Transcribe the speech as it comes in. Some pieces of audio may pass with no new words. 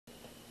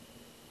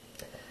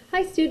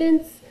Hi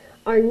students,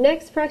 our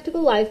next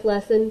practical life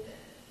lesson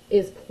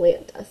is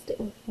plant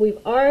dusting.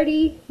 We've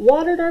already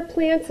watered our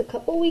plants a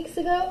couple weeks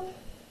ago,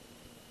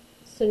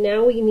 so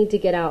now we need to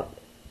get out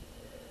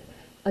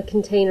a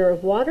container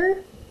of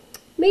water,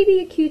 maybe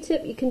a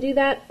Q-tip, you can do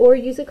that, or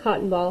use a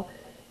cotton ball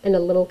and a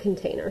little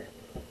container.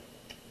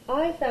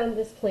 I found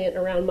this plant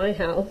around my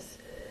house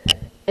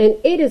and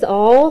it is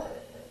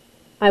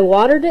I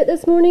watered it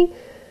this morning,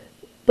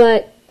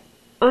 but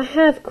I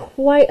have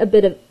quite a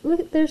bit of,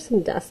 look, there's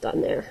some dust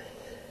on there.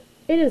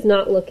 It is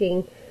not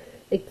looking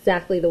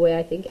exactly the way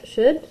I think it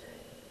should.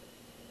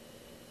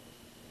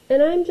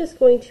 And I'm just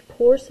going to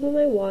pour some of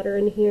my water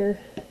in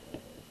here.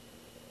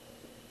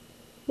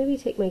 Maybe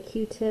take my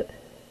Q-tip.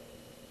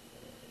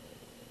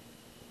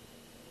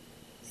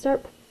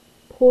 Start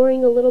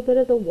pouring a little bit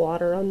of the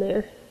water on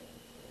there.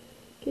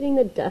 Getting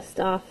the dust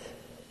off.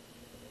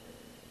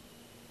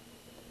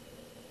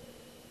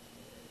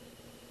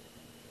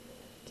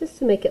 Just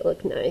to make it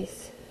look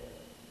nice.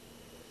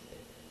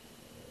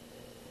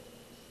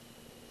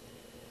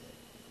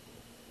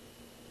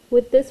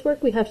 With this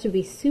work, we have to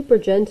be super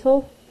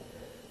gentle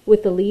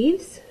with the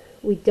leaves.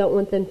 We don't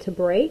want them to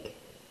break.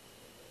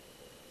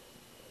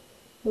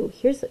 Oh,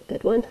 here's a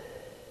good one.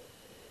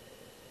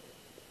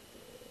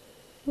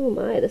 Oh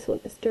my, this one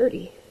is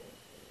dirty.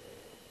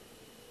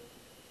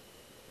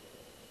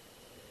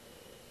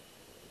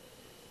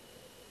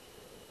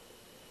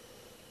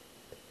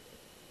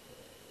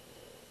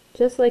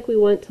 Just like we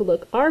want to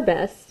look our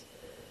best,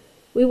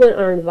 we want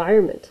our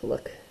environment to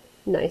look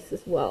nice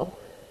as well.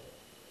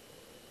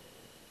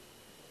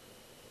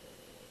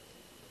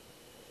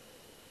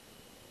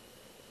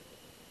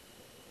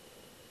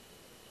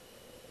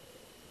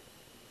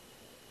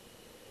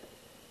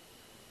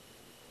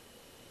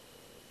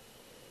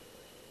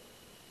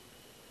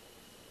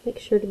 Make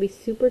sure to be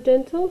super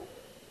gentle.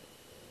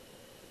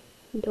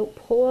 And don't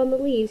pull on the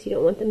leaves, you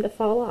don't want them to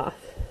fall off.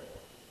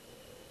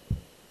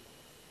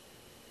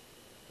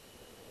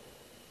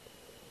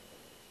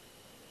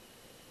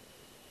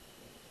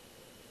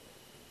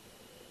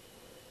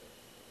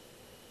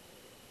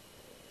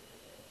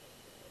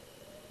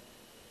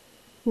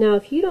 Now,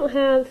 if you don't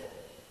have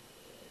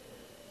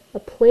a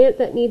plant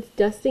that needs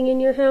dusting in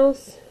your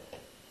house,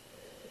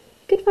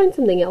 you could find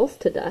something else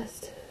to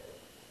dust,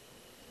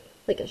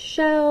 like a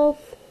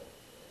shelf,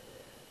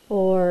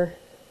 or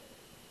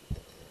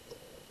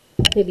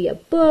maybe a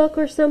book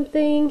or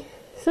something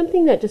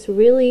that just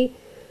really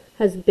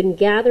has been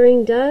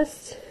gathering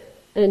dust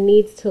and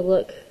needs to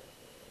look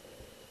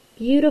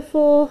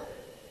beautiful.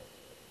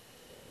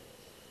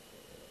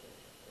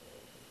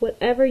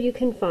 Whatever you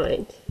can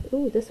find.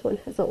 Ooh, this one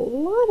has a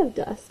lot of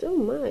dust. Oh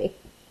my.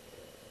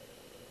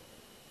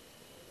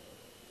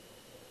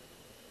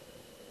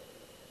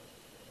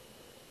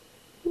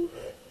 Oof.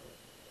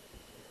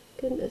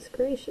 Goodness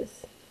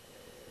gracious.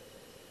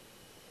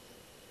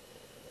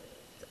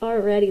 It's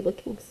already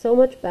looking so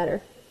much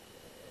better.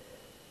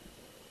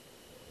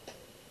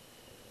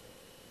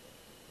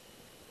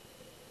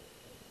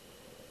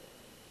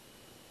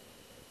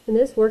 And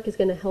this work is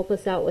going to help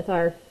us out with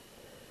our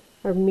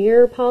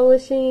mirror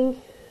polishing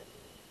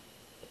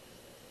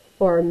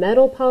or our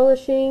metal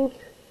polishing.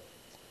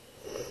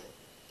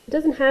 It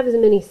doesn't have as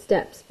many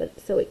steps, but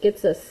so it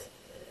gets us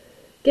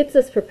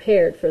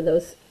prepared for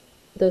those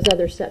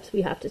other steps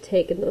we have to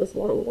take in those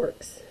long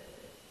works.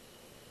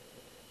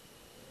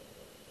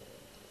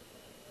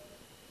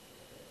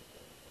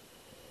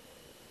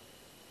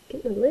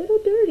 Getting a little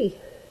dirty.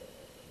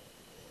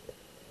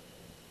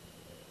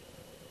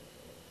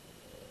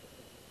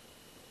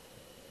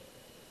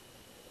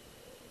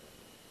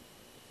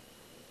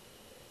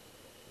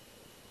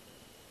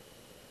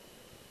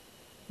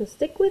 So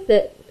stick with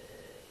it.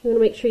 You want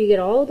to make sure you get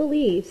all the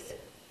leaves.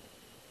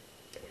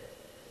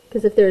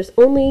 Because if there's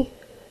only,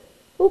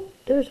 oh,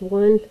 there's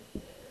one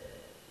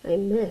I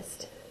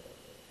missed.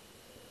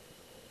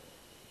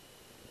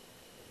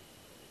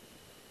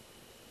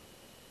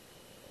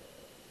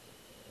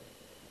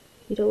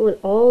 You don't want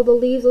all the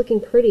leaves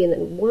looking pretty and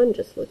then one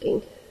just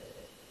looking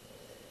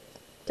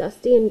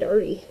dusty and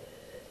dirty.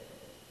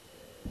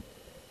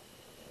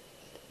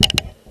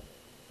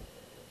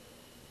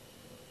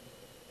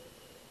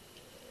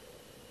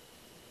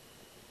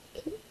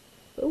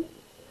 Oh.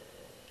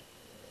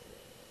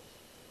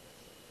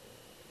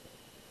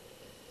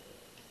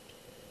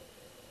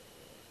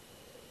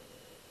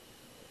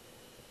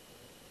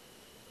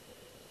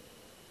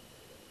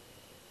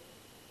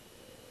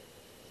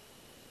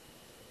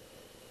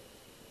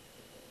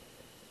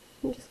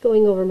 I'm just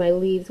going over my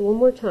leaves one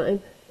more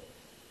time.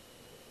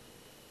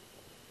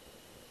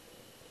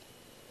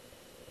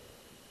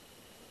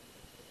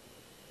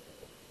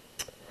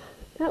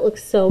 That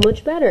looks so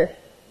much better.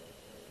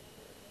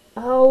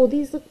 Oh,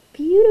 these look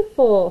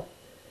beautiful.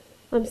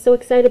 I'm so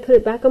excited to put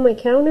it back on my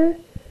counter.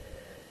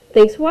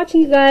 Thanks for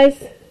watching, you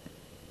guys.